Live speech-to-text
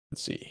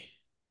Let's see.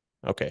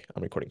 Okay,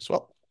 I'm recording as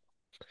well.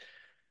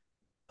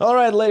 All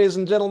right, ladies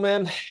and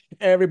gentlemen,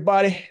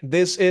 everybody,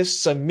 this is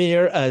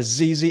Samir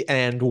Azizi,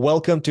 and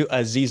welcome to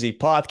Azizi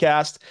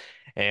Podcast.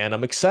 And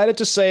I'm excited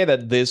to say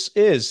that this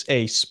is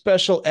a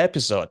special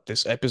episode.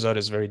 This episode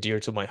is very dear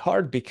to my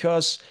heart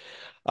because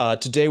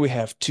today we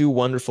have two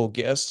wonderful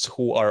guests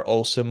who are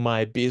also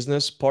my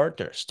business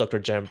partners, Dr.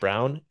 Jen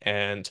Brown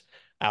and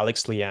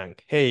Alex Liang.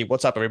 Hey,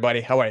 what's up, everybody?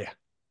 How are you?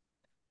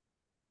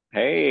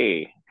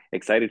 Hey,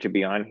 excited to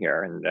be on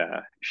here and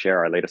share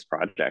our latest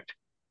project.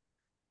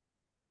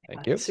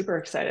 Thank you. Super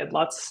excited.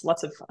 Lots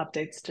of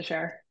updates to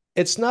share.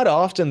 It's not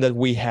often that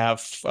we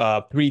have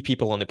three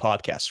people on the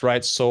podcast,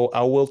 right? So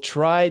I will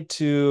try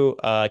to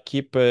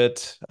keep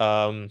it.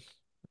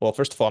 Well,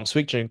 first of all, I'm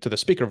switching to the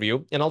speaker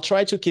view, and I'll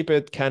try to keep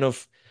it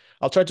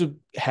I'll try to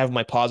have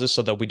my pauses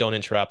so that we don't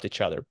interrupt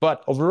each other.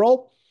 But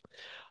overall,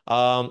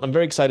 I'm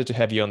very excited to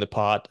have you on the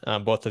pod,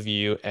 both of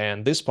you.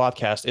 And this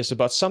podcast is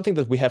about something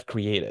that we have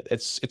created.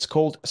 It's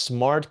called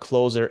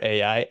SmartCloser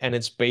AI, and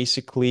it's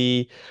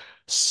basically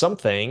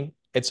something.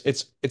 It's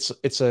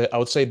a I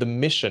would say the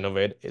mission of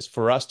it is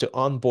for us to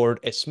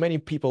onboard as many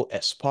people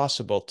as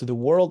possible to the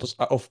world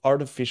of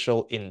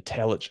artificial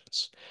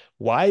intelligence.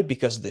 Why?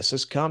 Because this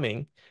is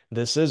coming.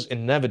 This is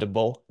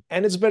inevitable,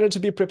 and it's better to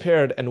be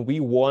prepared. And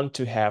we want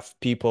to have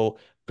people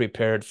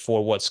prepared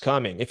for what's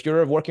coming. If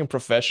you're a working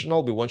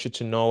professional, we want you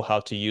to know how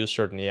to use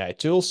certain AI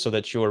tools so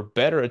that you're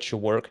better at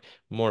your work,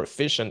 more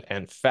efficient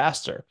and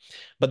faster.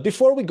 But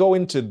before we go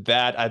into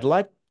that, I'd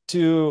like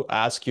to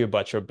ask you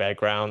about your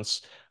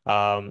backgrounds.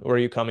 Where are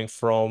you coming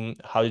from?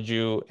 How did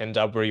you end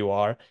up where you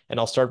are? And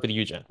I'll start with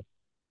you, Jen.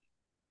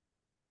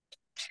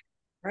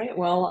 Right.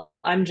 Well,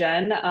 I'm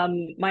Jen.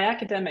 My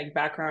academic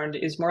background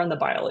is more on the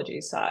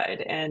biology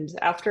side. And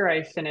after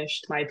I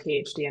finished my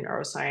PhD in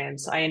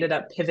neuroscience, I ended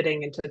up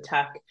pivoting into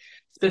tech,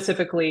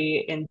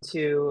 specifically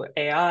into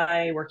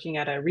AI, working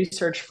at a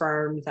research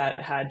firm that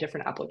had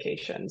different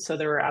applications. So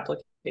there were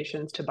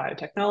applications to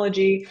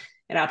biotechnology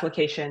and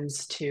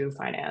applications to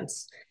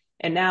finance.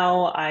 And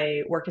now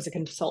I work as a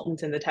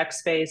consultant in the tech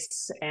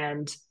space,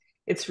 and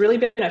it's really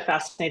been a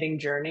fascinating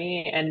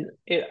journey. And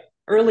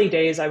early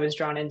days, I was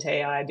drawn into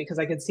AI because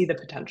I could see the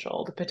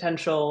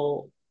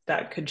potential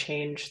that could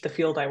change the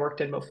field I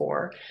worked in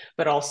before,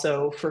 but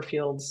also for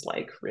fields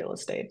like real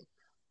estate.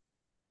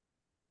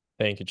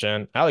 Thank you,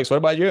 Jen. Alex, what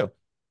about you?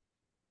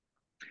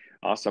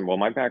 Awesome. Well,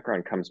 my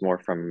background comes more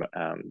from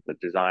the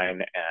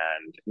design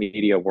and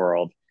media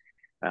world.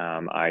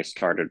 I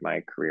started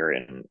my career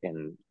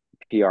in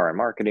PR and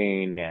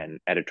marketing and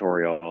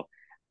editorial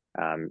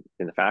in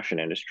the fashion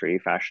industry,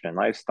 fashion and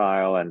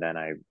lifestyle, and then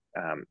I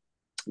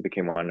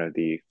became one of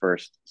the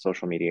first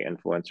social media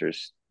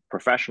influencers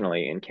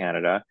professionally in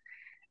Canada.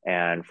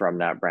 And from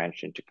that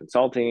branched into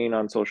consulting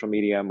on social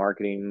media,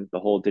 marketing, the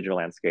whole digital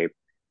landscape.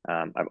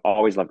 I've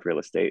always loved real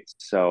estate.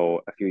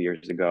 So a few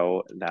years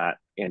ago, that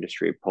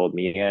industry pulled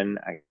me in.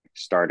 I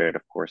started,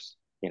 of course,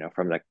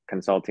 from the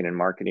consulting and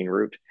marketing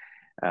route,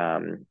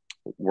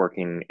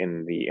 working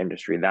in the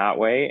industry that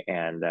way.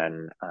 And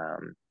then,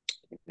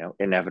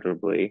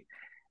 inevitably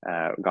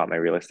got my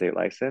real estate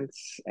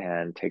license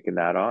and taken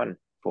that on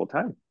full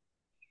time.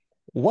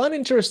 One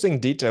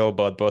interesting detail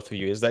about both of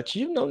you is that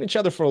you've known each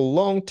other for a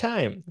long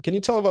time. Can you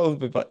tell a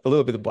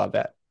little bit about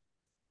that?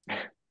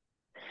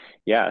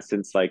 Yeah,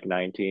 since like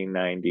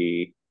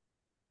 1990,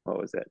 what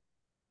was it?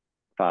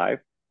 Five.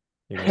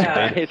 You guys are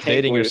Yeah. I think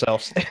dating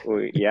yourselves.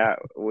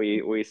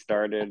 we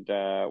started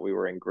we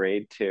were in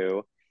grade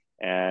two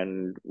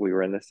and we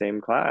were in the same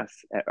class.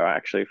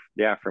 Actually,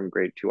 yeah, from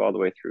grade two all the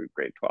way through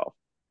grade 12.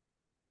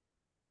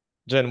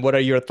 Jen, what are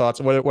your thoughts?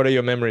 What are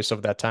your memories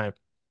of that time?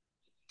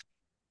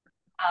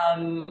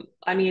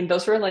 I mean,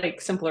 those were like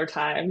simpler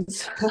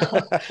times.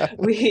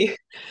 we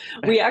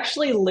we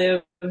actually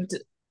lived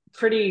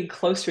pretty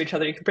close to each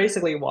other. You could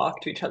basically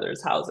walk to each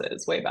other's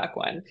houses way back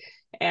when.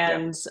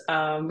 Yep.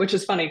 And which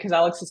is funny because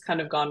Alex has kind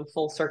of gone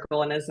full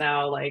circle and is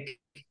now like,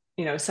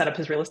 set up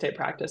his real estate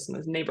practice in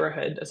this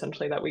neighborhood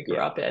essentially that we grew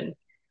Yeah. up in.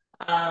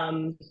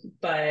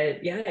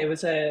 But yeah,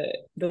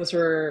 those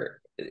were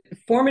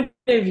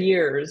formative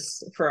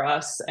years for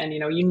us. And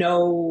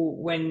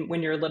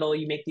when you're little,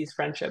 you make these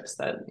friendships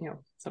that,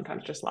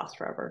 sometimes just last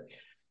forever.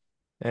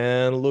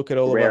 And look at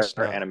all of Rare us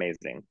and now.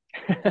 amazing.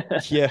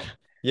 Yeah,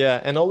 yeah.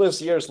 And all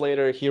those years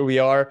later, here we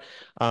are,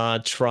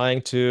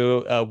 trying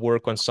to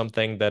work on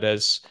something that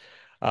is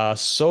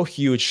so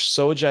huge,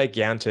 so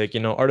gigantic.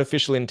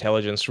 Artificial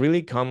intelligence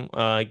really come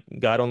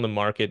got on the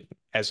market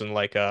as in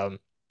like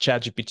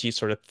ChatGPT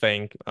sort of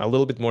thing a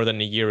little bit more than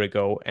a year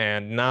ago,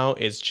 and now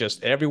it's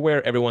just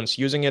everywhere. Everyone's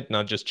using it,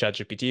 not just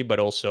ChatGPT, but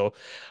also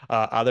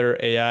other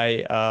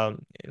AI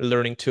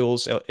learning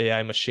tools,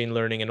 AI machine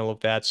learning, and all of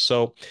that.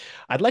 So.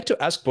 I'd like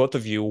to ask both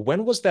of you,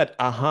 when was that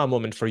aha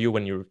moment for you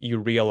when you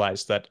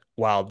realized that,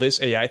 wow,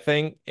 this AI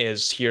thing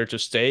is here to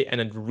stay and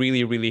it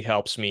really, really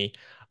helps me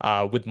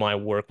with my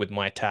work, with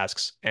my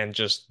tasks, and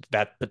just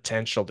that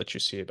potential that you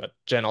see. But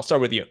Jen, I'll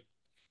start with you.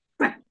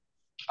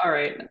 All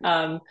right.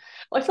 Well,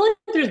 I feel like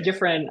there's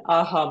different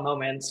aha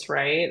moments,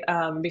 right?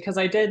 Because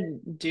I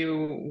did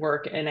do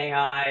work in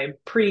AI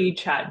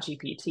pre-chat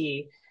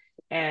GPT.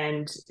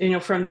 And,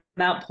 from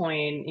that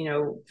point,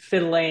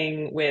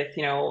 fiddling with,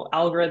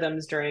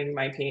 algorithms during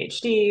my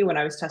PhD when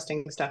I was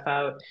testing stuff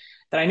out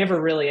that I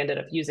never really ended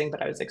up using,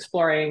 but I was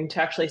exploring,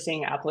 to actually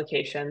seeing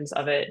applications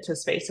of it to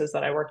spaces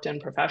that I worked in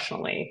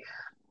professionally.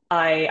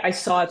 I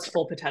saw its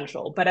full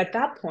potential. But at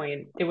that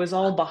point, it was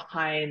all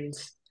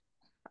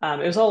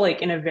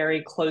like in a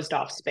very closed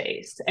off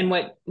space. And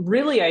what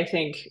really I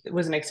think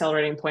was an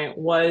accelerating point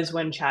was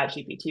when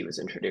ChatGPT was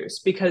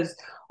introduced, because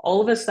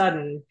all of a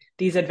sudden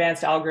these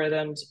advanced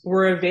algorithms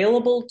were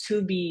available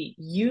to be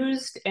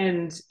used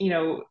and,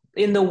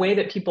 in the way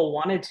that people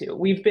wanted to.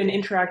 We've been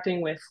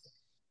interacting with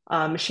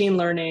machine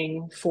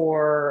learning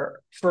for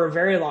a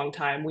very long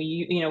time.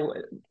 We,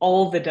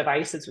 all the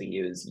devices we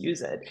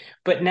use it,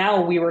 but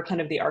now we were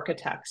kind of the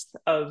architects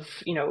of,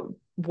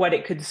 what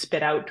it could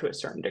spit out to a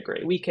certain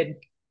degree. We could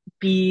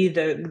be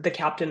the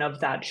captain of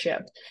that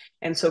ship.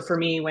 And so for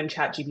me, when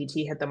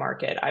ChatGPT hit the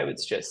market, I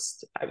was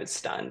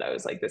stunned. I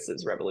was like, this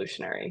is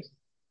revolutionary.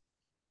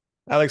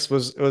 Alex,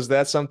 was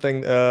that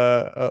something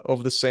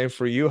of the same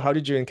for you? How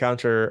did you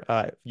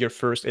encounter your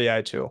first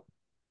AI tool?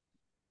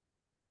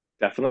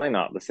 Definitely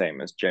not the same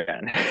as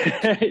Jen.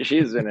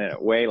 She's been in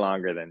it way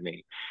longer than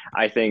me.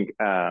 I think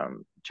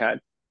chat,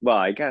 well,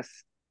 I guess,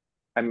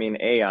 I mean,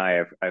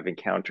 AI, I've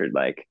encountered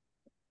like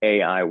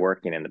AI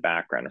working in the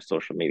background of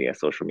social media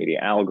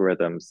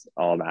algorithms,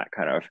 all that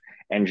kind of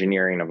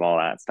engineering of all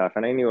that stuff.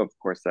 And I knew, of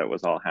course, that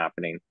was all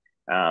happening.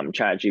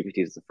 Chat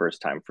GPT is the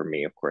first time for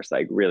me, of course,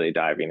 like really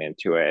diving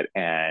into it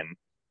and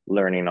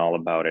learning all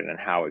about it and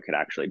how it could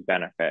actually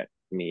benefit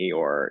me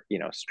or,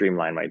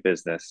 streamline my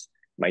business,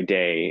 my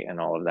day, and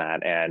all of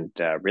that. And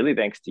really,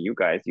 thanks to you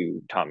guys,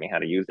 you taught me how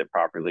to use it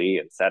properly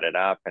and set it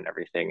up and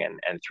everything.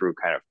 And through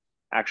kind of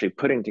actually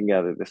putting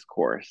together this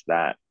course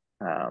that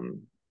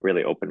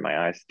really opened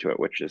my eyes to it,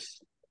 which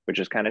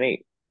is kind of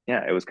neat.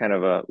 Yeah, it was kind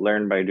of a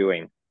learn by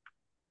doing.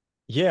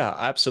 Yeah,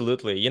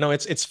 absolutely.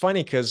 It's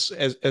funny because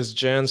as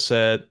Jan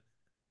said,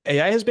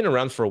 AI has been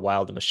around for a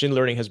while. The machine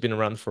learning has been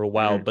around for a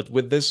while, Mm-hmm. but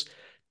with this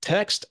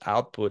text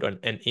output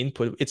and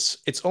input,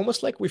 it's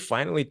almost like we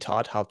finally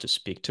taught how to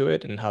speak to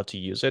it and how to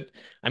use it.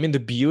 I mean, the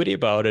beauty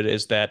about it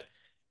is that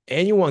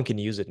anyone can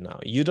use it now.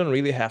 You don't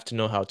really have to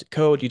know how to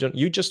code.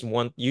 You just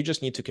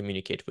need to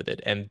communicate with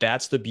it. And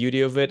that's the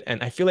beauty of it.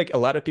 And I feel like a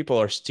lot of people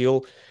are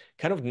still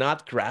kind of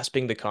not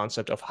grasping the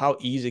concept of how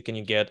easy can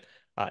you get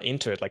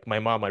into it. Like my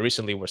mom, I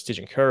recently was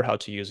teaching her how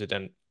to use it,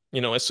 and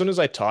as soon as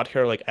I taught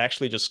her, like I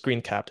actually just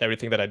screen capped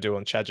everything that I do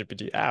on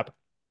ChatGPT app,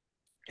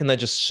 and I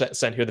just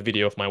sent her the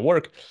video of my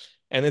work.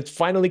 And it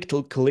finally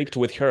clicked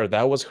with her.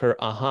 That was her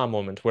aha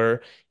moment,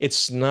 where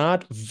it's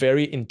not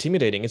very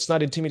intimidating. It's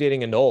not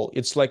intimidating at all.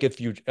 It's like if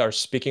you are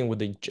speaking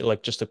with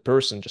like just a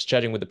person, just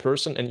chatting with a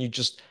person, and you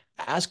just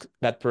ask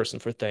that person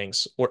for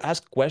things or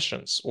ask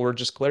questions or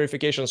just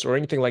clarifications or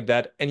anything like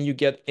that, and you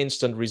get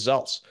instant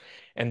results.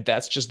 And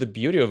that's just the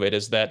beauty of it,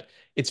 is that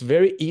it's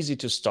very easy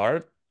to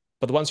start,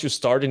 but once you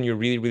start and you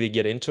really, really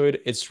get into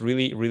it, it's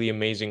really, really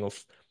amazing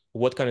of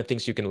what kind of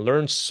things you can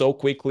learn so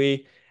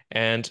quickly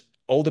and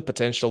all the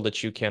potential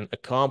that you can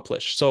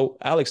accomplish. So,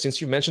 Alex,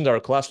 since you mentioned our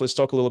class, let's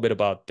talk a little bit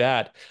about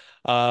that.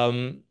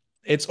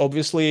 It's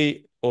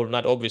obviously, or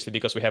not obviously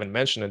because we haven't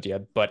mentioned it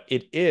yet, but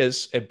it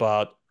is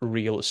about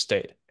real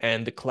estate.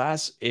 And the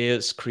class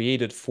is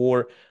created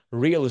for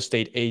real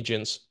estate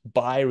agents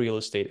by real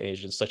estate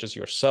agents such as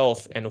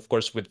yourself, and of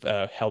course with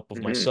help of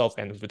Mm-hmm. myself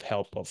and with the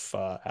help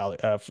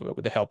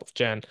of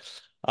Jen.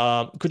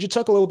 Could you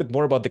talk a little bit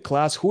more about the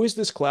class? Who is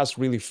this class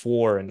really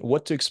for, and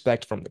what to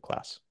expect from the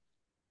class?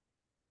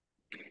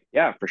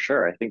 Yeah, for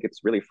sure. I think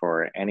it's really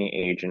for any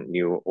agent,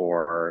 new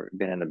or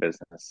been in the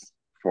business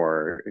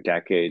for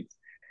decades,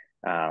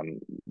 um,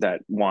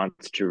 that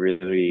wants to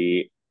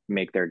really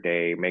make their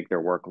day, make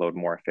their workload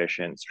more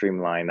efficient,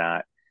 streamline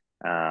that,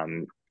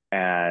 um,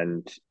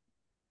 and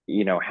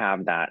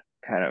have that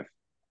kind of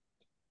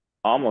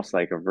almost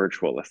like a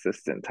virtual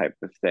assistant type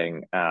of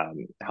thing,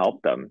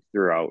 help them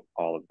throughout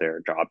all of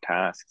their job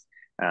tasks.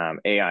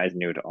 AI is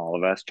new to all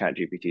of us.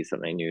 ChatGPT is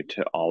something new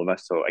to all of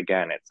us. So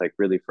again, it's like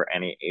really for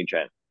any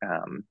agent,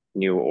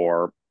 new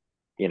or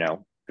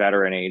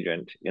veteran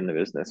agent in the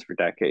business for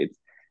decades,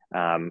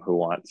 who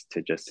wants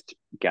to just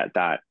get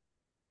that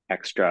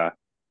extra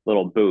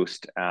little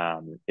boost.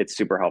 It's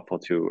super helpful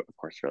to, of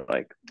course, for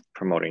like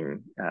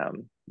promoting,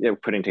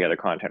 putting together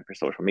content for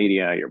social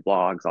media, your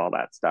blogs, all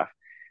that stuff.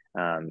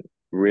 Um,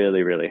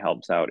 Really, really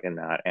helps out in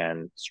that,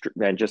 and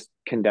just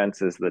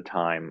condenses the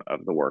time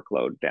of the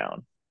workload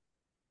down.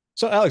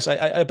 So, Alex,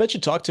 I bet you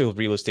talk to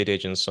real estate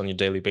agents on your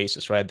daily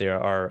basis, right?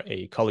 There are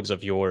colleagues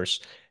of yours.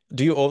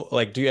 Do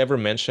you ever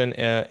mention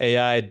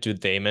AI? Do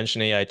they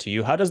mention AI to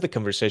you? How does the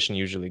conversation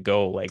usually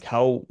go? Like,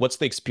 what's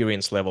the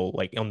experience level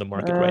like on the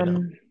market right now?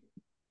 Um,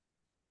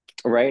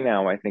 Right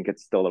now, I think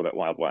it's still a little bit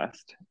Wild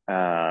West,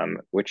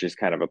 which is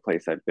kind of a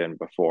place I've been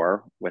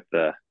before with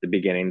the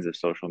beginnings of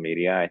social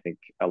media. I think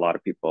a lot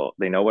of people,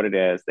 they know what it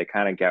is, they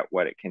kind of get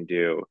what it can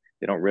do.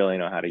 They don't really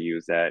know how to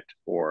use it,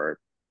 or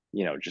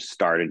just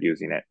started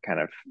using it kind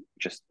of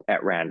just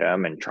at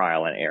random and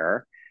trial and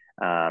error.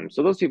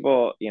 So those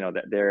people,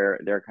 that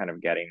they're kind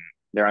of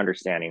they're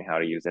understanding how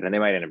to use it, and they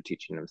might end up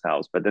teaching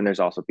themselves. But then there's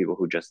also people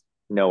who just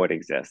know it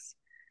exists,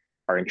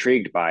 are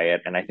intrigued by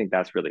it. And I think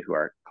that's really who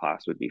our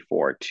class would be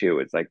for too.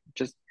 It's like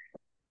just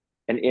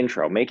an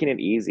intro, making it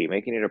easy,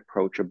 making it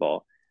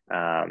approachable,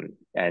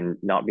 and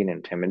not being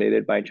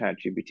intimidated by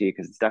ChatGPT,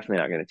 because it's definitely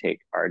not going to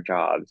take our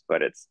jobs,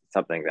 but it's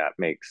something that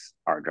makes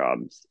our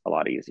jobs a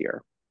lot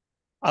easier.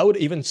 I would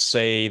even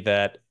say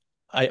that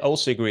I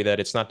also agree that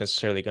it's not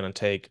necessarily going to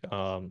take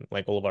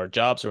like all of our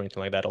jobs or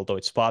anything like that, although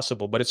it's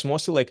possible, but it's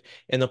mostly like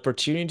an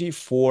opportunity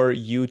for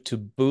you to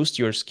boost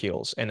your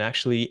skills and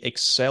actually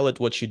excel at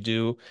what you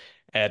do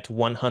at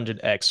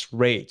 100x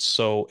rates.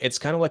 So it's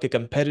kind of like a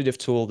competitive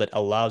tool that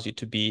allows you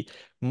to be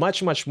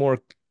much, much more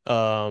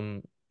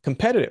um,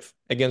 competitive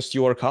against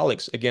your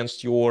colleagues,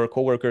 against your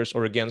coworkers,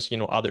 or against,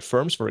 other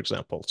firms, for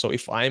example. So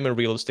if I'm a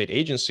real estate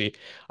agency,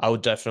 I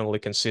would definitely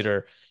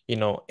consider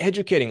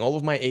educating all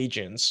of my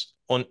agents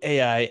on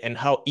AI and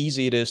how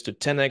easy it is to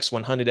 10x,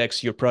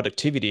 100x your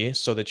productivity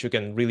so that you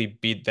can really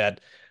beat that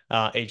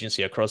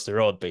agency across the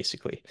road,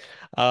 basically.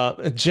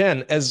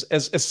 Jen, as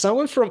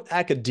someone from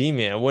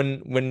academia,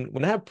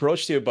 when I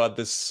approached you about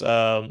this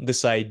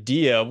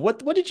idea,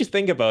 what did you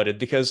think about it?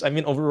 Because I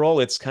mean,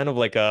 overall, it's kind of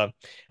like an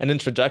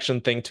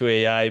introduction thing to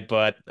AI,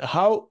 but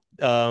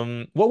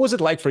what was it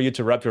like for you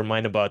to wrap your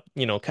mind about,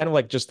 kind of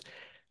like just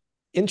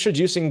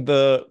introducing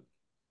the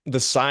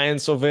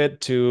science of it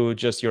to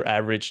just your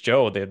average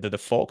Joe, the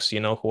folks,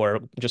 who are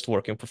just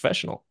working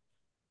professional.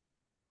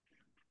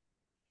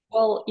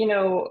 Well,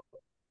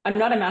 I'm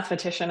not a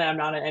mathematician, I'm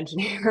not an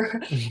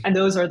engineer, and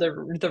those are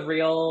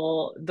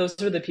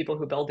those are the people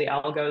who build the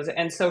algos.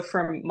 And so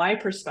from my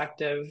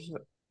perspective,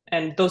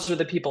 and those are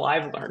the people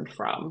I've learned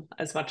from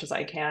as much as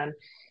I can,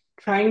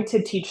 trying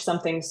to teach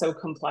something so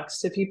complex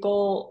to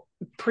people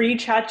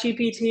pre-chat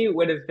GPT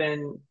would have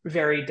been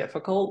very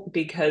difficult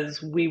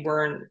because lay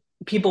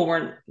people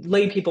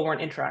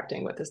weren't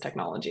interacting with this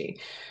technology.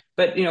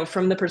 But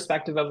from the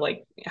perspective of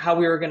like how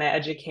we were going to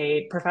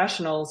educate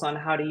professionals on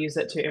how to use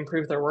it to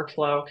improve their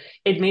workflow,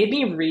 it made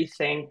me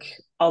rethink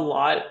a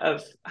lot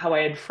of how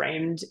I had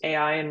framed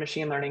AI and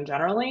machine learning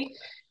generally.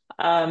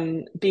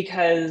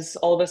 Because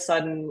all of a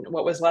sudden,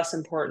 what was less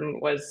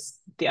important was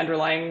the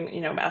underlying,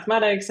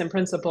 mathematics and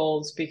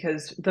principles,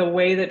 because the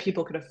way that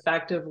people could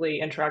effectively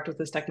interact with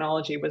this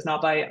technology was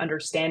not by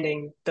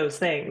understanding those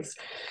things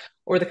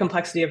or the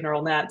complexity of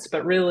neural nets,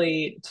 but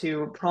really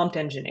to prompt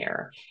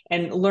engineer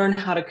and learn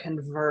how to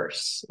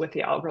converse with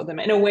the algorithm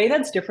in a way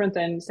that's different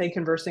than, say,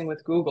 conversing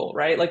with Google,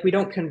 right? Like we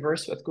don't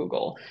converse with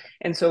Google.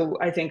 And so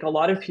I think a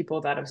lot of people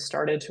that have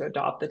started to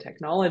adopt the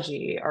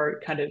technology are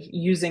kind of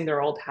using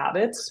their old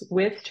habits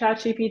with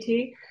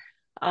ChatGPT.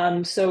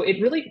 So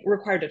it really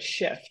required a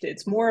shift.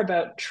 It's more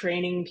about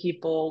training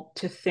people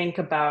to think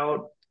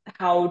about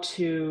how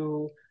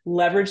to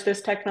leverage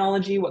this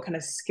technology, what kind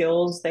of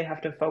skills they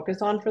have to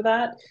focus on for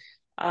that.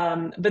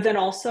 But then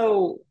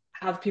also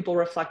have people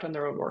reflect on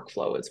their own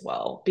workflow as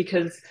well,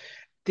 because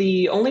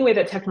the only way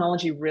that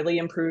technology really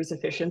improves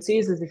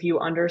efficiencies is if you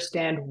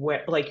understand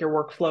where, like your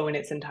workflow in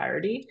its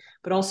entirety,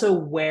 but also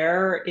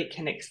where it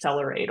can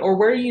accelerate or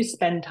where you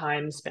spend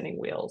time spinning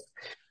wheels.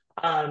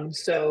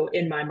 So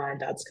in my mind,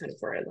 that's kind of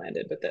where I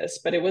landed with this.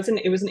 But it was an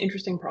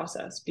interesting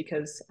process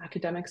because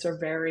academics are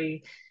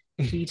very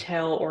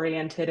detail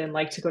oriented and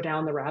like to go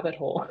down the rabbit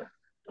hole.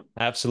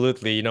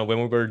 Absolutely. When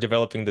we were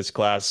developing this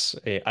class,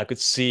 I could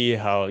see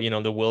how,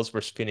 the wheels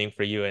were spinning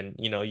for you, and,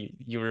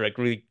 you were like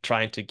really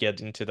trying to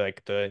get into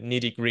like the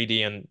nitty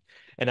gritty, and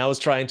I was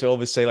trying to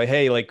always say like,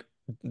 hey, like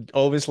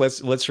always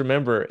let's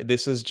remember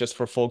this is just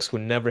for folks who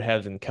never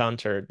have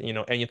encountered,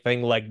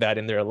 anything like that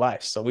in their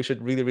lives. So we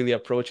should really, really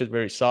approach it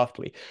very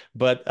softly.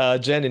 But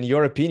Jen, in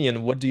your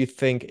opinion, what do you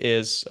think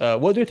is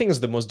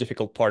the most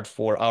difficult part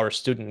for our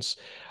students,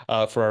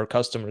 for our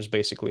customers,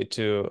 basically,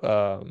 to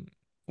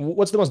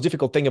what's the most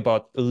difficult thing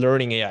about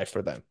learning AI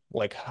for them?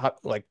 Like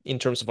like in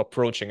terms of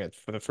approaching it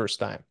for the first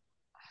time?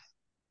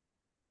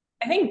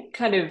 I think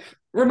kind of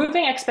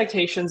removing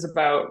expectations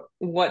about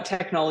what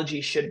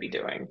technology should be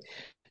doing,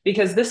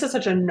 because this is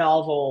such a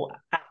novel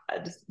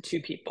add to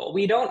people.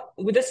 We don't,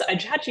 with this,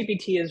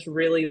 ChatGPT is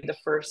really the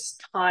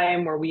first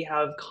time where we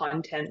have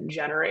content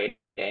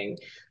generating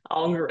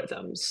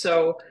algorithms.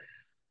 So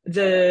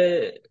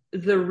the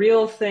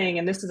real thing,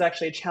 and this is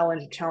actually a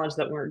challenge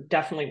that we're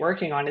definitely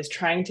working on, is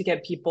trying to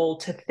get people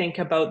to think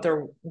about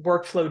their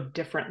workflow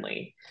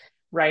differently,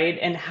 right?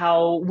 And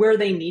how where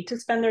they need to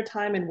spend their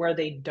time and where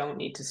they don't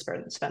need to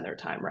spend their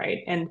time, right?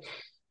 And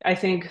I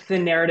think the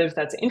narrative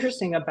that's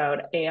interesting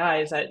about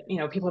AI is that,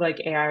 people are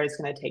like AI is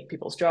going to take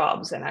people's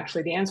jobs. And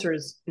actually the answer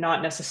is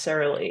not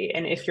necessarily.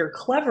 And if you're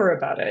clever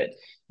about it,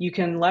 you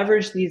can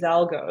leverage these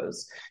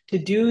algos to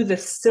do the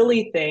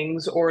silly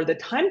things or the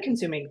time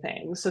consuming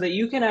things so that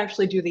you can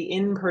actually do the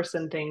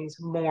in-person things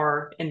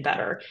more and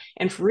better.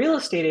 And for real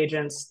estate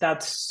agents,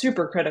 that's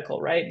super critical,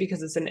 right?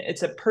 Because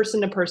it's a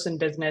person-to-person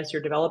business.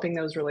 You're developing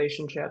those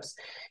relationships.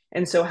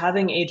 And so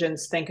having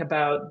agents think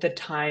about the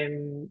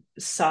time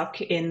suck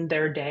in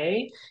their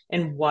day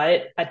and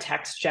what a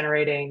text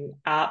generating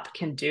app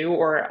can do,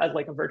 or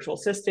like a virtual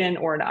assistant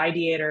or an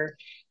ideator,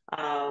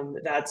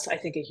 that's, I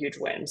think, a huge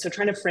win. So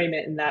trying to frame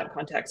it in that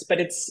context, but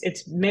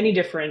it's many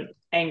different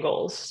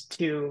angles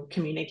to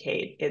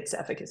communicate its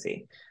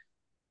efficacy.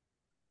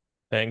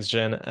 Thanks,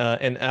 Jen.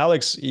 And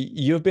Alex,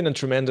 you've been a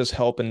tremendous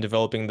help in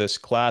developing this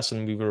class,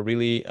 and we were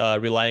really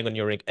relying on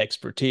your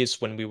expertise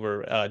when we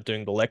were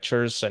doing the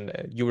lectures, and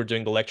you were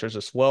doing the lectures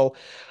as well.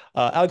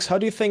 Alex, how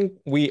do you think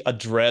we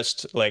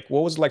addressed, like,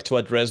 what was it like to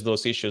address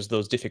those issues,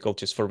 those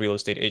difficulties for real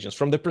estate agents?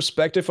 From the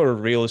perspective of a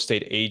real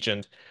estate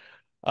agent,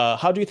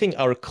 how do you think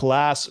our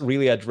class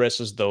really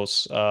addresses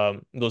those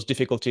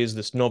difficulties,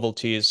 these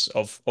novelties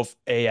of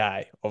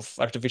AI, of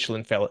artificial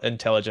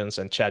intelligence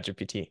and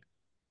ChatGPT?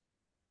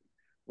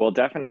 Well,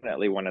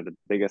 definitely one of the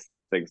biggest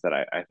things that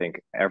I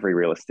think every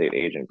real estate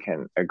agent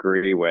can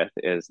agree with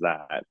is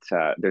that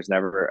there's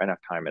never enough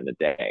time in the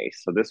day.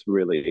 So this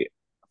really,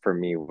 for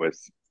me,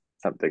 was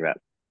something that,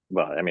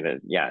 well, I mean,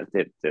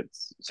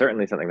 it's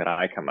certainly something that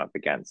I come up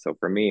against. So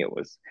for me, it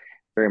was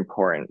very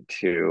important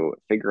to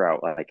figure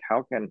out like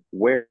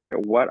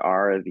what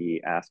are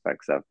the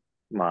aspects of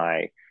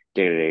my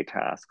day-to-day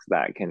tasks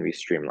that can be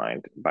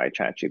streamlined by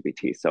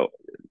ChatGPT. So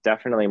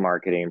definitely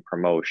marketing,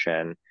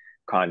 promotion,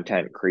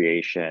 content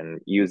creation,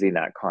 using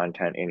that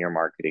content in your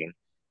marketing.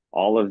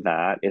 All of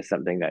that is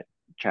something that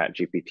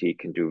ChatGPT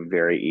can do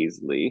very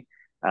easily.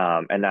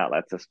 And that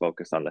lets us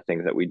focus on the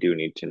things that we do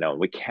need to know.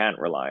 We can't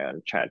rely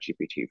on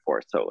ChatGPT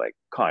for. So like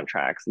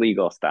contracts,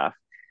 legal stuff,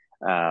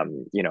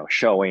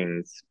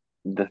 showings,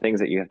 the things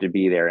that you have to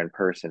be there in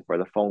person for,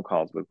 the phone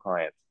calls with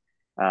clients,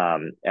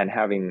 and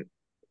having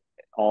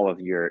all of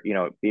your,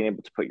 being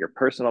able to put your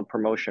personal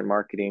promotion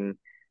marketing,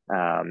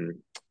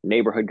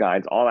 neighborhood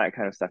guides, all that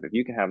kind of stuff. If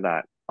you can have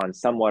that on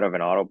somewhat of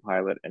an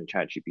autopilot and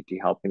ChatGPT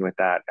helping with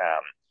that,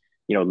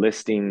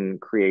 listing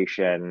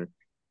creation,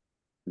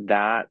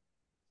 that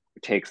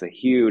takes a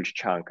huge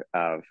chunk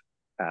of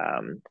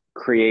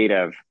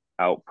creative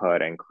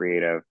output and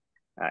creative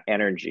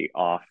energy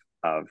off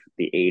of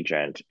the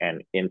agent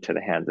and into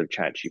the hands of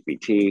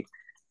ChatGPT.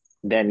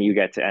 Then you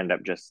get to end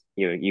up just,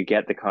 you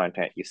get the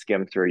content, you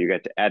skim through, you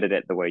get to edit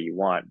it the way you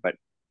want, but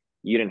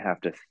you didn't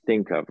have to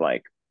think of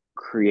like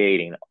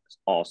creating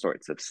all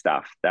sorts of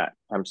stuff. That,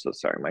 I'm so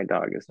sorry, my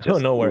dog is Oh,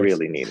 just no worries.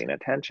 really needing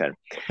attention.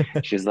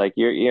 She's like,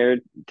 you're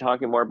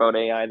talking more about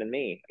AI than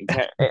me.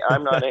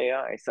 I'm not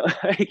AI, so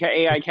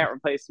AI can't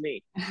replace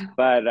me.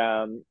 But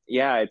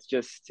yeah, it's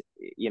just,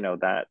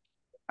 that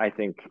I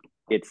think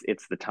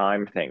it's the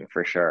time thing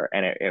for sure.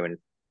 And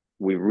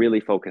we really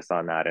focus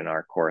on that in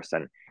our course,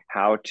 and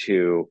how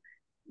to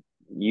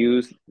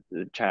use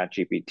the chat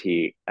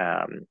GPT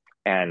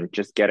and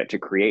just get it to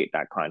create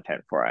that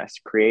content for us,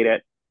 create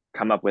it,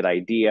 come up with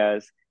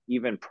ideas,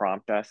 even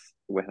prompt us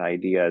with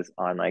ideas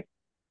on like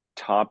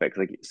topics.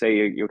 Like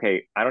say,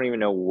 okay, I don't even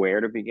know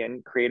where to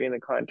begin creating the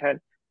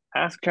content.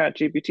 Ask chat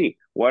GPT,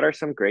 what are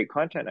some great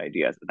content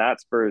ideas? That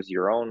spurs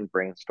your own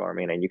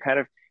brainstorming. And you kind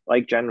of,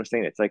 like Jen was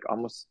saying, it's like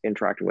almost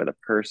interacting with a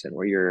person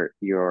where you're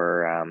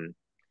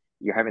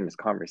having this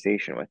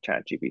conversation with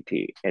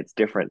ChatGPT. It's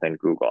different than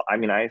Google. I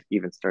mean, I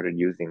even started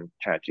using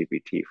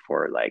ChatGPT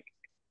for like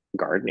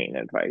gardening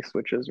advice,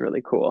 which is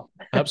really cool.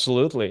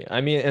 Absolutely.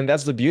 I mean, and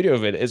that's the beauty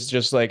of it. It's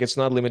just like it's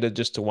not limited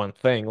just to one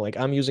thing. Like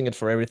I'm using it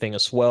for everything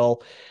as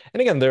well.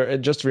 And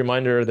again, just a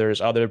reminder, there's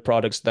other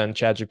products than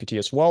ChatGPT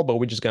as well, but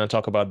we're just gonna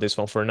talk about this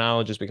one for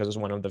now, just because it's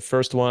one of the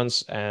first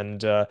ones.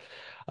 And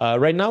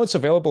right now, it's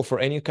available for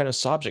any kind of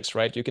subjects,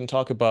 right? You can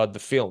talk about the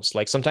films.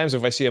 Like sometimes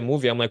if I see a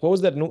movie, I'm like, what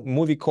was that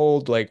movie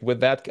called? Like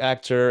with that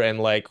actor, and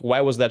like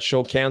why was that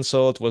show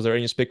canceled? Was there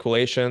any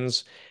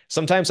speculations?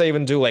 Sometimes I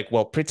even do like,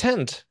 well,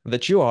 pretend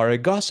that you are a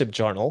gossip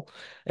journal,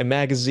 a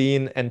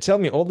magazine, and tell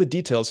me all the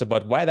details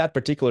about why that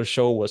particular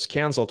show was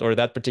canceled or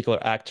that particular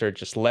actor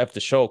just left the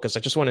show, because I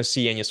just want to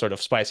see any sort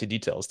of spicy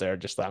details there,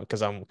 just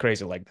because I'm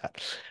crazy like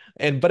that.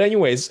 But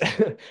anyways,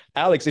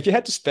 Alex, if you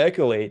had to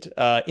speculate,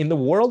 in the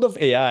world of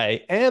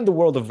AI and the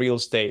world of real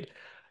estate,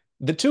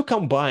 the two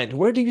combined,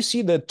 where do you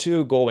see the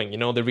two going?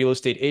 The real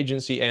estate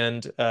agency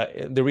and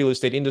the real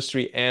estate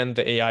industry and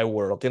the AI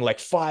world in like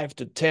 5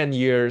 to 10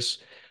 years.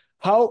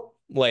 How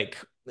like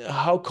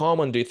how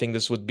common do you think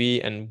this would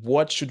be, and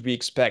what should we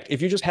expect?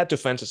 If you just had to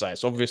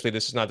fantasize, obviously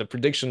this is not a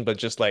prediction, but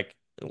just like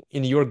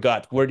in your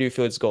gut, where do you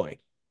feel it's going?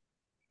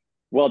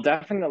 Well,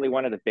 definitely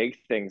one of the big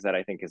things that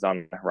I think is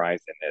on the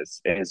horizon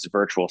is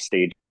virtual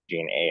staging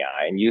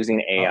AI and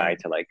using AI Oh,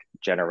 to like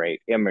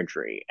generate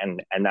imagery.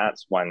 And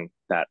that's one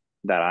that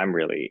that I'm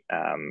really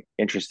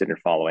interested in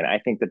following. I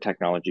think the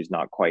technology is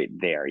not quite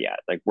there yet.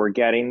 Like we're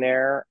getting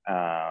there,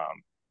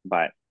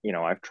 but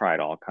I've tried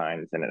all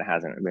kinds and it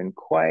hasn't been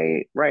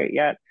quite right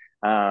yet.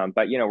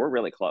 But we're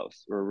really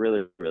close. We're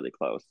really, really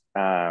close.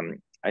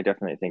 I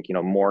definitely think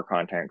more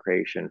content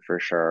creation for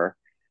sure.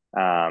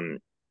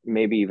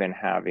 Maybe even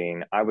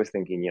having. I was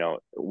thinking,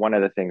 one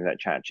of the things that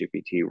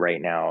ChatGPT right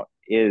now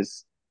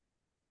is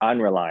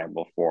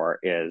unreliable for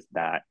is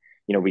that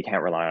we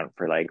can't rely on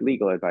for like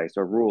legal advice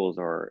or rules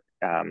or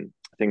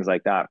things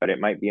like that. But it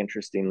might be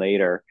interesting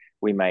later.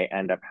 We might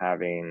end up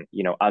having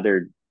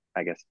other,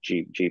 I guess,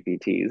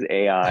 GPTs,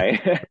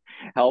 AI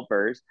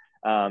helpers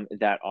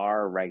that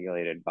are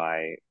regulated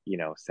by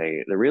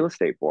say the real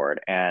estate board,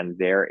 and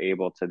they're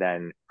able to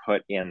then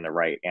put in the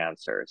right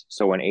answers.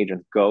 So when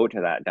agents go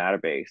to that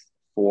database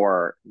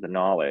for the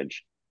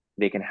knowledge,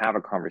 they can have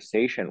a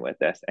conversation with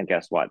this, and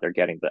guess what? They're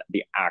getting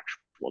the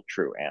actual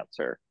true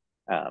answer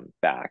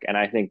back. And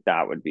I think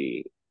that would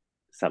be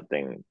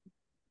something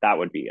that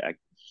would be a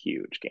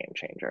huge game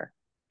changer.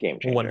 Game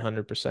changer.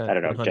 100%. I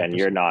don't know, Jen, 100%.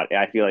 you're not.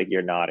 I feel like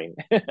you're nodding.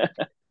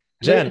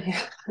 Jen,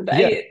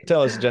 yeah,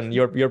 tell us, Jen,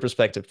 your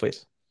perspective,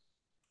 please.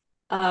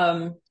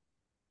 Um,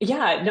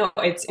 yeah, no,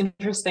 it's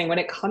interesting when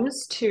it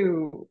comes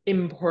to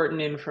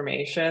important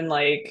information,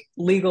 like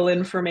legal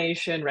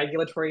information,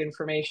 regulatory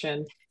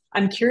information.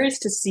 I'm curious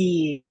to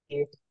see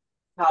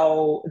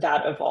how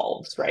that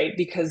evolves, right?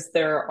 Because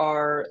there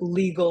are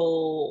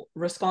legal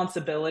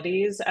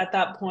responsibilities at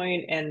that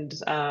point and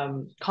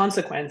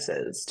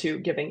consequences to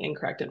giving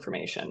incorrect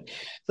information.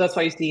 So that's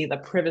why you see the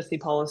privacy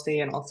policy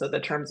and also the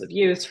terms of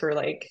use for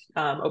like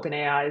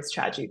OpenAI's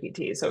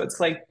ChatGPT. So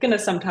it's like going to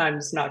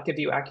sometimes not give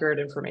you accurate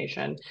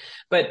information,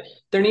 but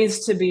there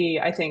needs to be,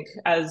 I think,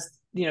 as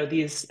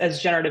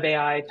generative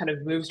AI kind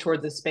of moves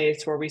towards a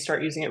space where we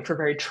start using it for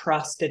very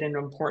trusted and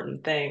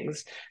important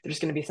things, there's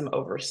going to be some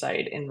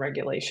oversight in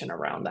regulation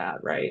around that,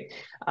 right?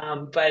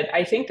 But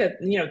I think that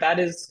that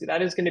is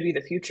going to be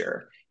the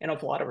future in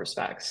a lot of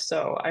respects.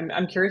 So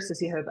I'm curious to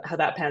see how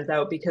that pans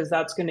out, because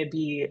that's going to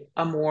be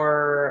a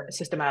more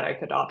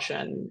systematic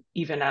adoption,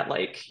 even at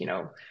like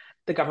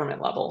the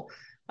government level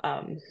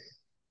And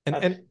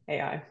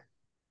AI.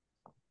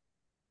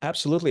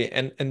 absolutely.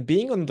 And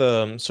being on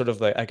the sort of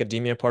the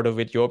academia part of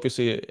it, you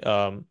obviously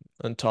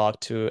and talk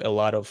to a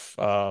lot of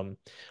I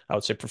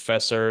would say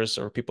professors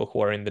or people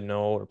who are in the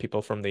know or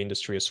people from the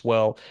industry as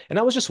well. And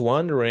I was just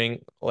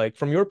wondering, like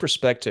from your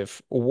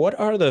perspective, what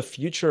are the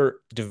future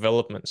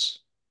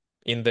developments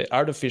in the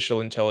artificial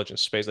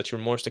intelligence space that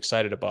you're most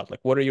excited about?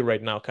 Like what are you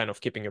right now kind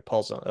of keeping your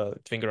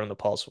finger on the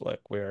pulse,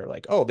 like where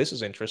like, oh, this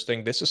is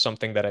interesting. This is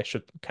something that I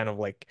should kind of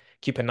like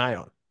keep an eye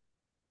on.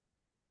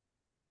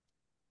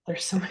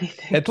 There's so many At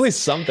things.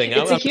 least something.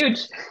 It's a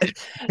huge.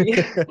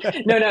 Yeah.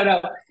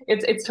 No.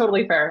 It's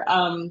totally fair.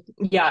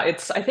 Yeah,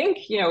 it's. I think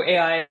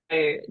AI.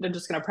 I'm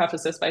just going to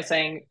preface this by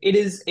saying it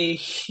is a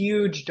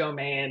huge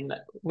domain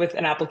with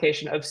an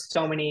application of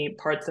so many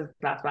parts of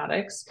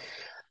mathematics.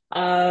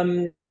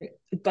 Um,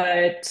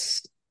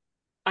 but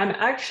I'm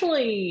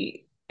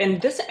actually,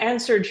 and this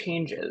answer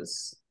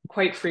changes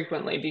quite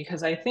frequently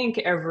because I think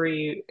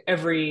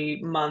every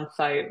month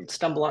I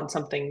stumble on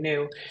something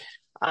new.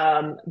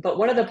 But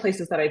one of the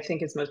places that I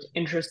think is most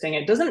interesting,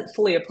 it doesn't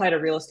fully apply to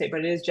real estate,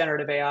 but it is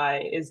generative AI,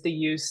 is the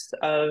use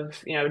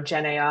of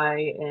Gen AI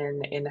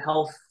in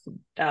health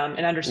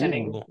and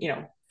understanding Ooh.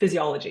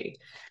 physiology.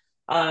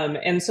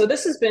 And so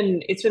it's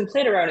been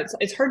played around.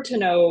 It's hard to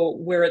know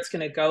where it's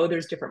going to go.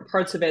 There's different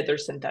parts of it.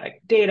 There's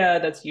synthetic data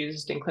that's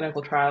used in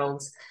clinical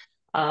trials.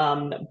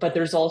 But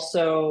there's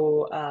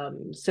also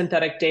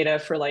synthetic data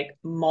for like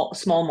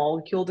small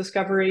molecule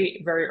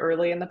discovery very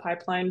early in the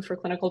pipeline for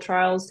clinical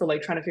trials. So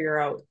like trying to figure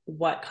out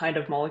what kind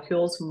of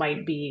molecules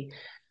might be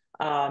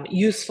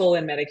useful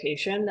in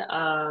medication.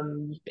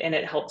 And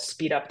it helps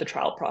speed up the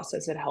trial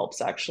process. It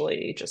helps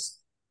actually just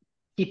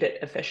keep it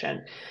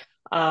efficient.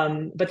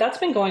 But that's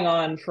been going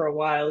on for a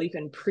while,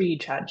 even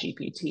pre-Chat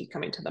GPT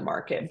coming to the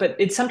market. But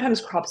it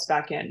sometimes crops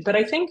back in. But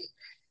I think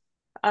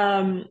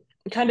um,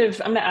 kind of,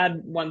 I'm going to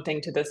add one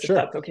thing to this, if Sure.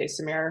 that's okay,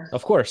 Samir.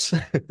 Of course.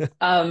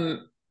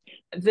 Um,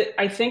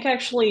 I think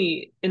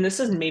actually, and this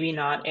is maybe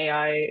not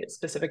AI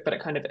specific, but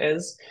it kind of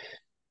is.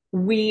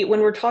 When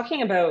we're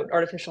talking about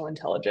artificial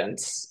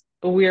intelligence,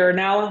 we are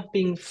now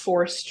being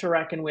forced to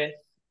reckon with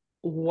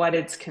what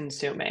it's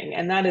consuming,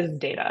 and that is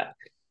data.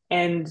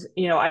 And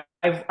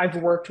I've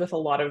worked with a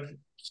lot of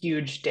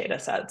huge data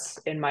sets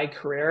in my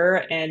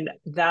career, and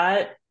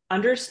that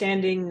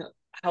understanding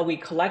how we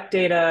collect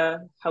data,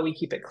 how we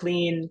keep it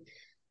clean,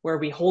 where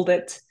we hold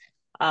it,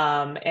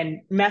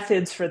 and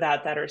methods for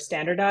that are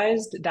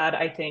standardized, that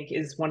I think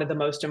is one of the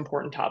most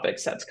important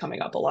topics that's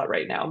coming up a lot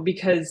right now,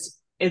 because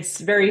it's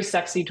very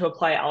sexy to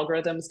apply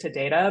algorithms to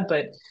data,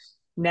 but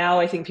now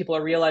I think people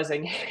are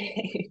realizing,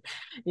 hey,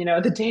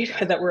 the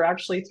data that we're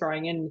actually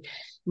throwing in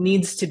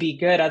needs to be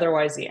good.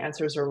 Otherwise, the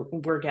answers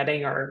we're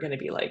getting are going to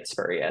be like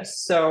spurious.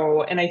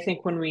 So, and I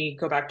think when we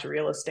go back to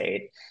real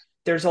estate,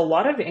 there's a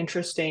lot of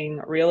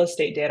interesting real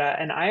estate data,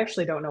 and I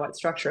actually don't know what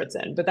structure it's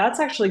in, but that's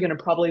actually going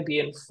to probably be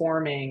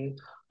informing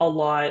a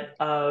lot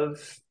of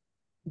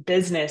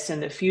business in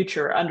the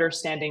future,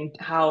 understanding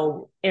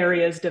how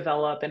areas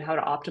develop and how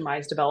to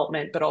optimize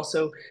development, but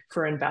also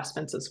for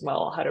investments as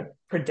well, how to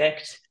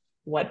predict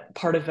what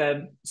part of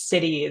a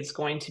city is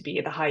going to be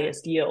the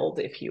highest yield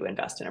if you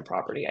invest in a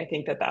property. I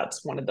think that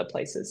that's one of the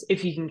places,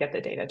 if you can get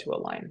the data to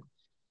align.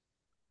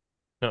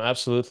 No,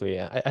 absolutely.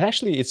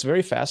 Actually, it's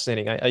very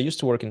fascinating. I used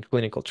to work in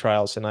clinical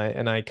trials, and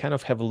I kind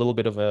of have a little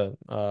bit of a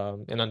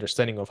an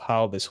understanding of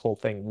how this whole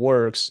thing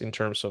works in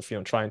terms of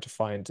trying to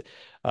find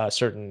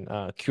certain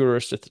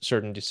cures to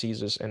certain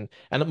diseases. And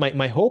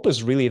my hope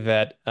is really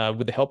that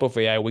with the help of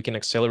AI, we can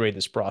accelerate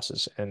this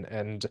process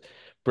and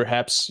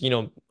perhaps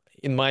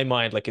in my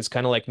mind, like it's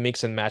kind of like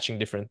mix and matching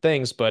different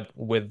things, but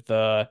with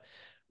the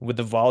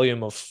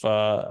volume of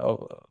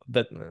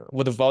that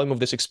with the volume of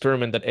this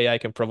experiment that AI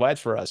can provide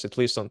for us, at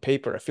least on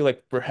paper, I feel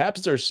like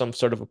perhaps there's some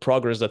sort of a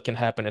progress that can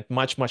happen at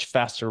much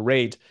faster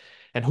rate.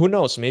 And who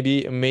knows,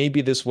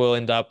 maybe this will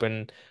end up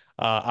in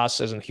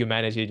us as in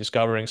humanity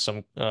discovering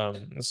some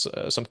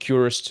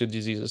cures to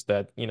diseases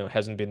that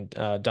hasn't been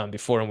done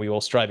before, and we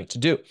all striving to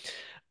do.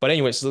 But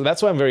anyway, so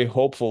that's why I'm very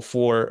hopeful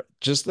for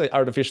just the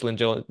artificial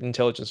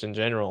intelligence in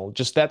general.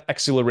 Just that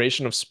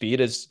acceleration of speed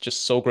is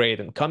just so great.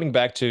 And coming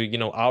back to,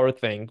 our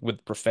thing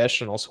with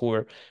professionals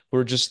who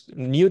are just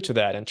new to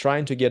that and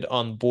trying to get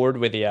on board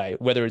with AI,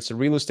 whether it's a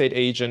real estate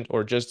agent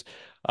or just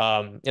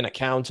an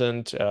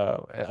accountant,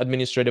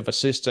 administrative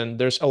assistant,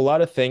 there's a lot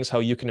of things how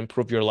you can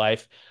improve your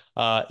life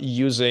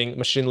using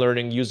machine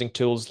learning, using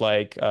tools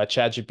like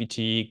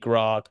ChatGPT,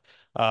 Grok.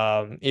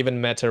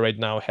 Even Meta right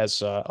now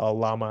has a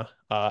Llama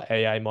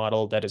AI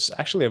model that is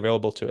actually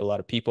available to a lot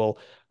of people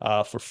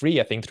for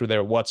free, I think, through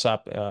their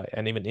WhatsApp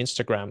and even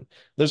Instagram.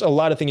 There's a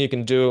lot of things you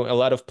can do, a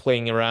lot of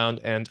playing around.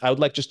 And I would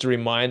like just to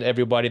remind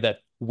everybody that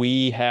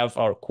we have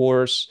our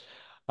course.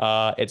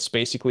 It's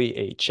basically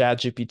a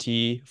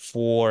ChatGPT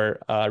for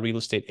real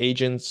estate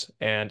agents,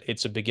 and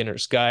it's a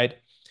beginner's guide.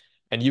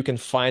 And you can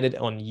find it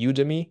on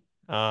Udemy.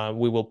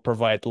 We will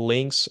provide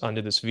links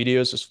under this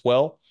videos as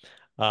well,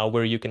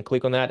 where you can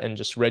click on that and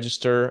just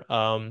register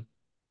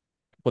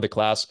for the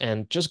class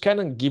and just kind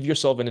of give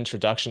yourself an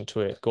introduction to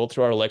it. Go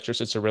through our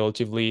lectures. It's a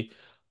relatively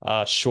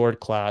short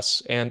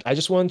class. And I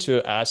just wanted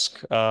to ask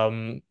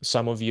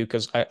some of you,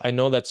 because I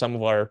know that some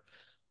of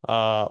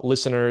our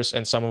listeners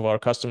and some of our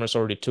customers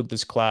already took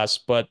this class,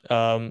 but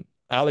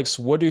Alex,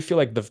 what do you feel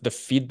like the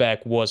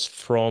feedback was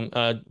from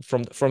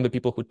the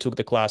people who took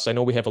the class? I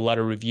know we have a lot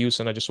of reviews,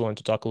 and I just wanted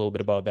to talk a little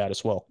bit about that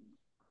as well.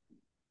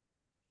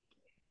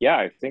 Yeah,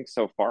 I think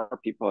so far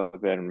people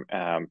have been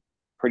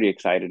pretty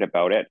excited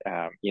about it.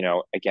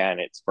 Again,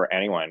 it's for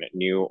anyone,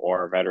 new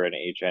or veteran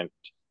agent.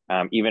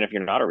 Even if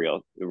you're not a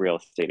real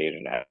estate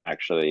agent,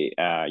 actually,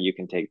 you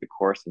can take the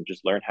course and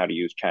just learn how to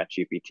use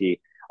ChatGPT.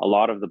 A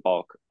lot of the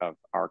bulk of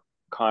our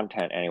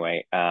content,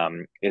 anyway,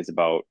 is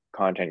about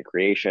content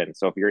creation.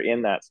 So if you're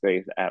in that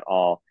space at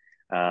all,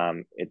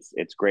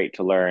 it's great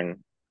to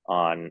learn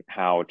on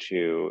how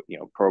to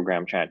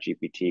program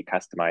ChatGPT,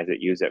 customize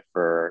it, use it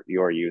for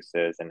your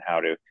uses, and how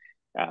to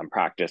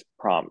practice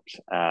prompt.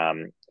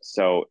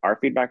 So our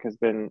feedback has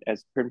been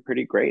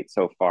pretty great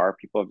so far.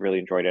 People have really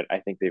enjoyed it. I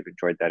think they've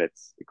enjoyed that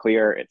it's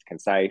clear, it's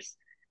concise.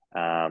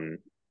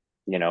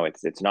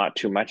 It's not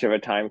too much of a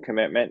time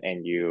commitment,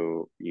 and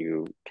you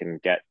can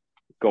get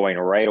going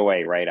right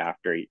away, right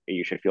after.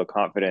 You should feel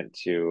confident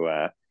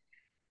to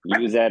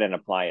use it and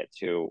apply it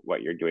to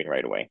what you're doing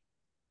right away.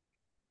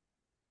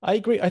 I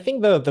agree. I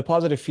think the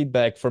positive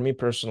feedback for me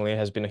personally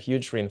has been a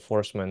huge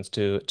reinforcement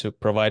to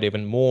provide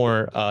even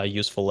more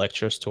useful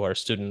lectures to our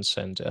students.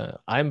 And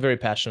I'm very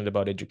passionate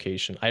about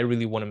education. I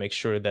really want to make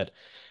sure that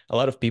a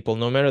lot of people,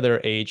 no matter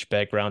their age,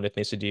 background,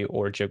 ethnicity,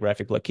 or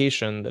geographic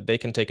location, that they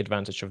can take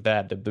advantage of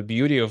that. The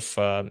beauty of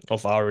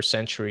our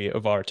century,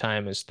 of our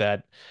time, is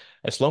that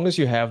as long as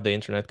you have the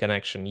internet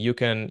connection, you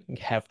can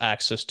have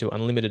access to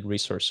unlimited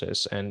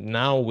resources. And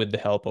now, with the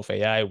help of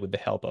AI, with the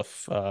help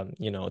of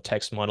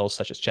text models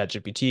such as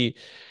ChatGPT,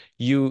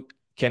 you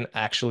can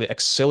actually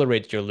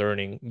accelerate your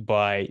learning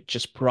by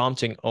just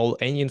prompting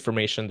any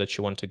information that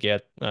you want to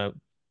get.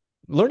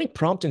 Learning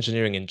prompt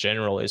engineering in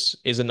general is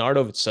an art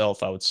of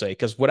itself, I would say,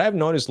 because what I've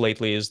noticed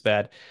lately is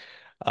that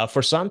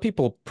for some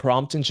people,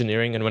 prompt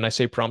engineering, and when I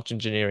say prompt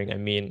engineering, I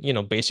mean,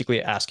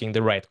 basically asking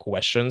the right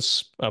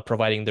questions,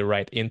 providing the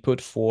right input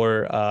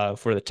for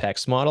the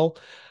text model.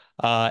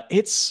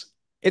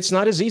 It's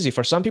not as easy.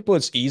 For some people,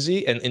 it's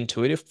easy and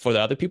intuitive. For the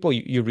other people,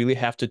 you really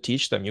have to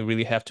teach them. You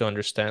really have to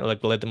understand,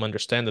 like let them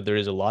understand that there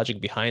is a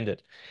logic behind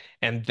it.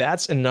 And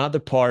that's another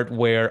part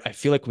where I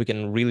feel like we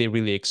can really,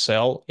 really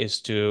excel,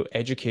 is to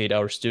educate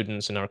our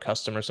students and our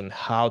customers on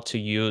how to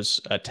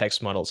use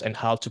text models and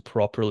how to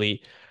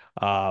properly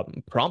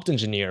prompt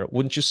engineer.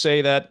 Wouldn't you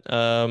say that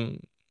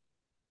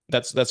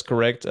that's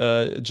correct,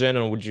 Jen?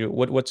 Or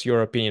what's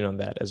your opinion on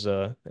that as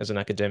an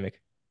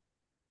academic?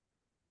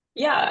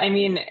 Yeah, I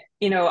mean,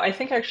 I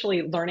think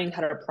actually learning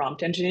how to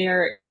prompt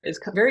engineer is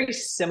very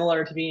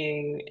similar to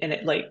being in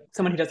it, like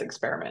someone who does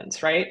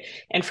experiments, right?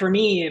 And for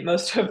me,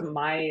 most of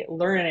my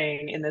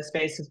learning in this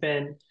space has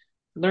been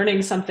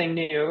learning something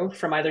new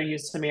from either you,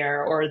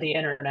 Samir, or the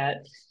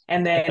internet,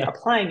 and then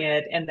applying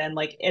it and then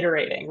like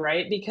iterating,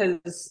 right?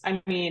 Because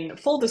I mean,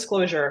 full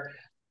disclosure,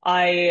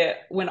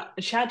 when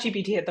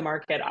ChatGPT hit the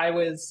market, I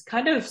was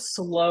kind of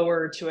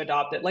slower to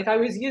adopt it. Like I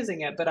was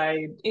using it, but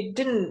I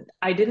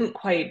didn't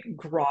quite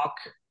grok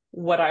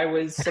what I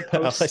was I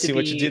supposed to see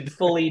what you be did.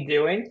 fully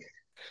doing.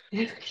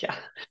 Yeah.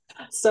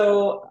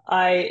 So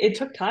it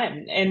took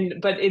time,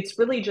 but it's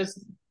really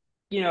just,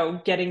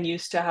 getting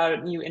used to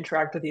how you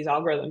interact with these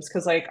algorithms.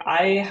 Cause like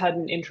I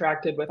hadn't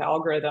interacted with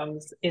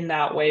algorithms in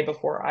that way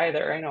before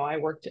either. I know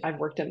I've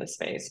worked in the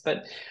space,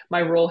 but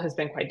my role has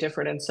been quite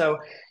different. And so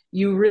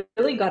you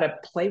really got to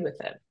play with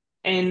it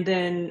and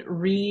then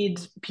read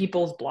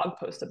people's blog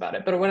posts about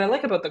it. But what I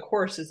like about the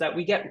course is that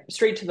we get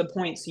straight to the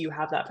point, so you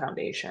have that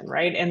foundation,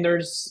 right? And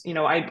there's,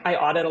 I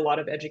audit a lot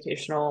of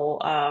educational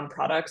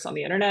products on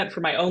the internet for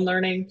my own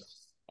learning.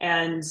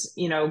 And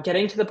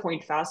getting to the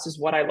point fast is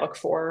what I look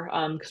for,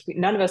 because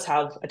none of us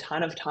have a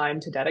ton of time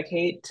to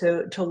dedicate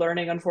to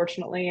learning,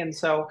 unfortunately. And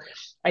so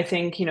I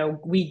think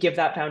we give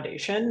that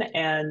foundation,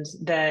 and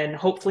then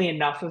hopefully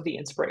enough of the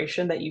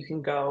inspiration that you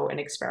can go and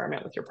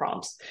experiment with your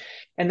prompts.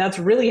 And that's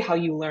really how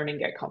you learn and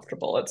get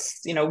comfortable.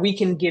 It's, we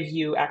can give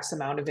you X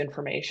amount of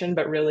information,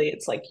 but really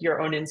it's like your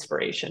own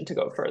inspiration to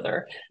go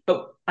further.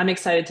 But I'm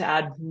excited to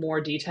add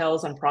more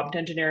details on prompt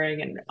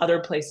engineering and other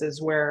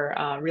places where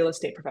real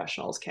estate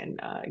professionals can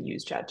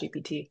use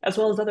ChatGPT, as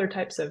well as other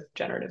types of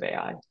generative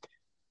AI.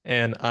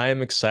 And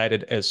I'm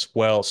excited as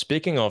well.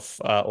 Speaking of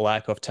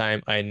lack of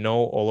time, I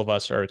know all of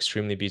us are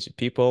extremely busy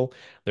people.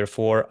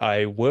 Therefore,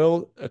 I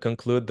will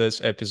conclude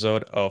this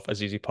episode of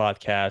Azizi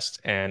Podcast,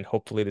 and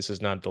hopefully this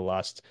is not the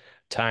last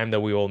time that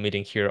we all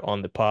meeting here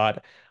on the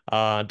pod.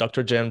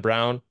 Dr. Jen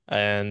Braun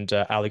and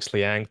Alex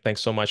Liang,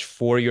 thanks so much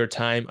for your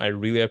time. I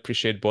really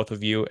appreciate both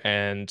of you,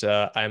 and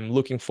I'm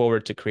looking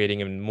forward to creating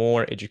even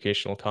more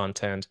educational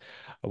content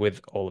with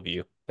all of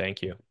you.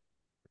 Thank you.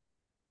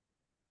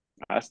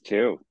 Us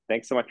too.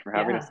 Thanks so much for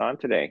having Yeah. us on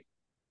today.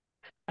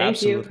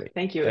 Thank you. Absolutely.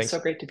 Thank you. It's Thanks. so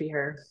great to be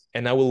here.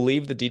 And I will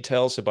leave the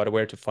details about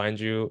where to find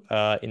you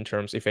in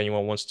terms if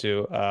anyone wants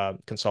to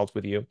consult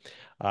with you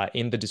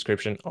in the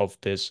description of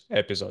this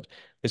episode.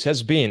 This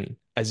has been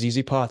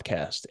Azizi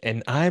Podcast,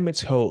 and I'm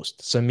its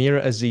host,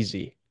 Samir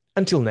Azizi.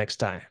 Until next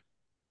time.